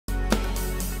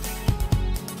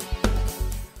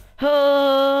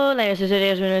Oh, ladies and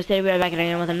gentlemen, today we're back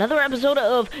again with another episode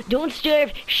of Don't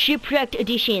Starve Shipwrecked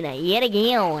Edition yet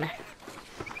again.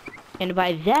 And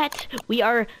by that, we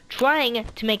are trying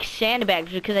to make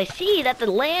sandbags because I see that the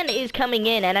land is coming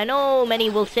in, and I know many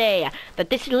will say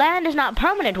that this land is not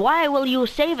permanent. Why will you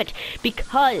save it?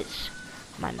 Because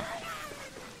my mind.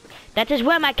 That is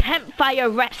where my campfire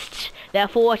rests.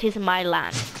 Therefore, it is my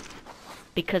land.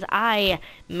 Because I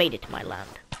made it my land.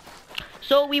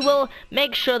 So we will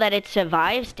make sure that it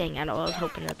survives. Dang, I know, I was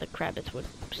hoping that the crabbits would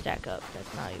stack up.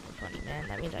 That's not even funny, man.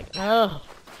 That means I can... Oh.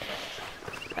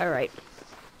 Alright.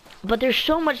 But there's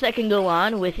so much that can go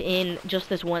on within just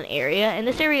this one area. And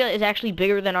this area is actually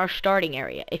bigger than our starting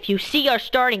area. If you see our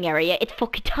starting area, it's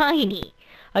fucking tiny.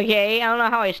 Okay? I don't know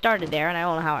how I started there, and I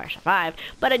don't know how I survived.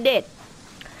 But I did.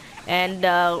 And,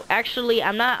 actually,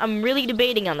 I'm really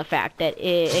debating on the fact that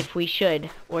if we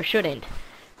should, or shouldn't,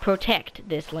 protect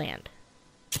this land.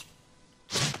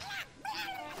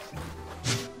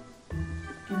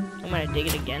 I'm gonna dig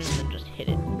it again and then just hit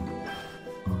it.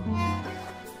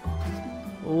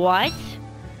 What?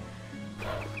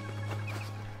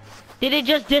 Did it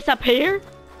just disappear?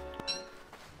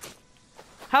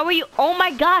 How are you? Oh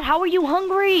my god, how are you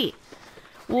hungry?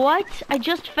 What? I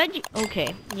just fed you.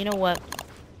 Okay, you know what?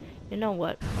 You know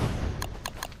what?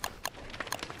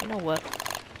 You know what?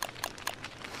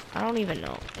 I don't even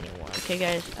know anymore. Okay,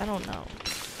 guys, I don't know.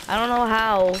 I don't know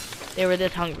how they were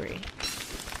this hungry.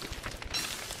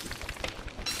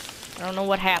 I don't know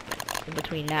what happened in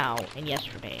between now and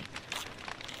yesterday.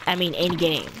 I mean, in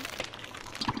game.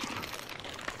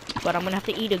 But I'm gonna have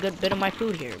to eat a good bit of my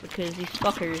food here because these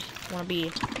fuckers wanna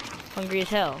be hungry as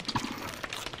hell.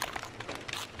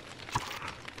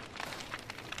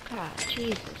 God,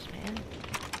 Jesus,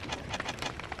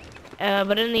 man.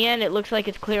 But in the end, it looks like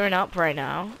it's clearing up right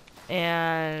now.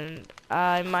 And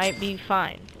I might be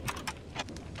fine.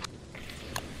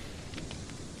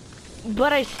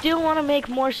 But I still want to make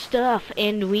more stuff,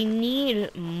 and we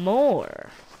need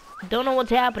more. Don't know what's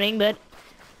happening, but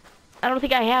I don't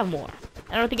think I have more.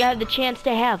 I don't think I have the chance to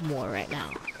have more right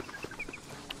now.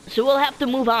 So we'll have to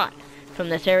move on from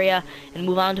this area and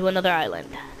move on to another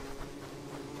island.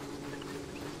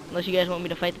 Unless you guys want me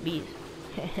to fight the bees.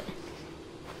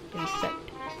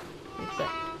 Inspect.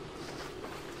 Inspect.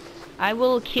 I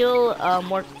will kill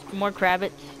more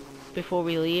crabbits before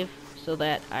we leave so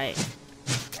that I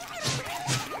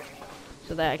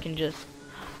can just...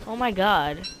 Oh my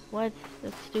god. What?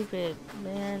 That's stupid,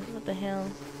 man. What the hell?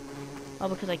 Oh,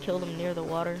 because I killed him near the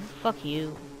water? Fuck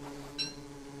you.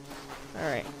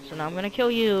 Alright, so now I'm gonna kill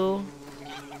you.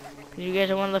 Because you guys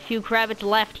are one of the few crabbits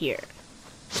left here.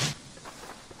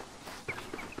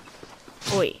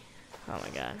 Oi. Oh my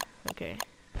god. Okay.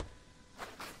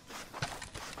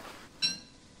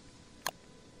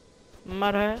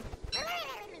 Mutter.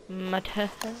 Mutter.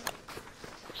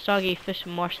 Soggy fish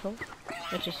morsel.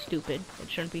 Which is stupid. It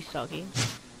shouldn't be soggy.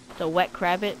 It's a wet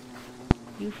crabbit.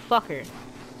 You fucker.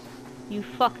 You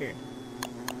fucker.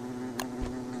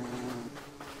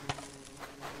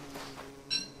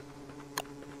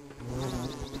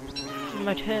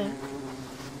 Mutter.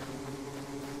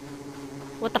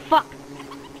 What the fuck?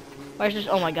 Why is this?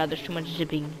 Oh my god, there's too much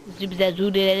zipping. Zip that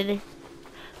zooded.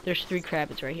 There's 3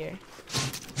 crabbits right here.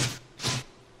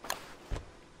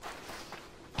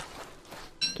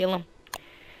 Kill him.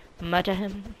 Mutter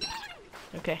him.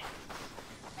 Okay.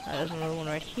 There's another one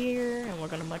right here, and we're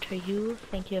gonna mutter you.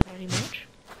 Thank you very much.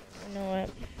 You know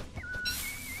what?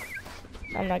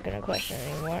 I'm not gonna question it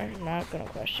anymore. Not gonna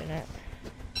question it.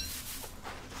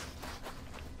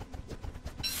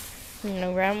 I'm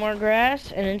gonna grab more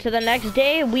grass, and into the next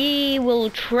day, we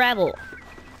will travel.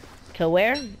 To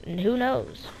where? Who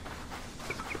knows?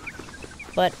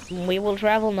 But we will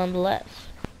travel nonetheless.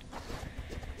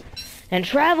 And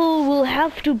travel will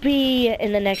have to be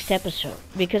in the next episode.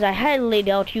 Because I highly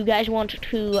doubt you guys want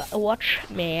to watch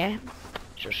me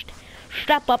just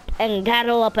step up and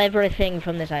gather up everything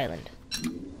from this island.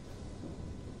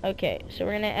 Okay, so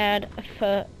we're gonna add...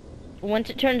 once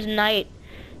it turns night,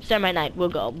 semi-night, we'll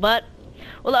go. But,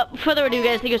 without further ado,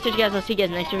 guys, thank you so much, guys. I'll see you guys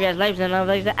next time, guys. Lives and love,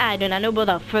 like that. I do not know, but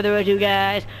without further ado,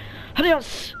 guys.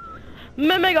 Adios,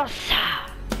 amigos.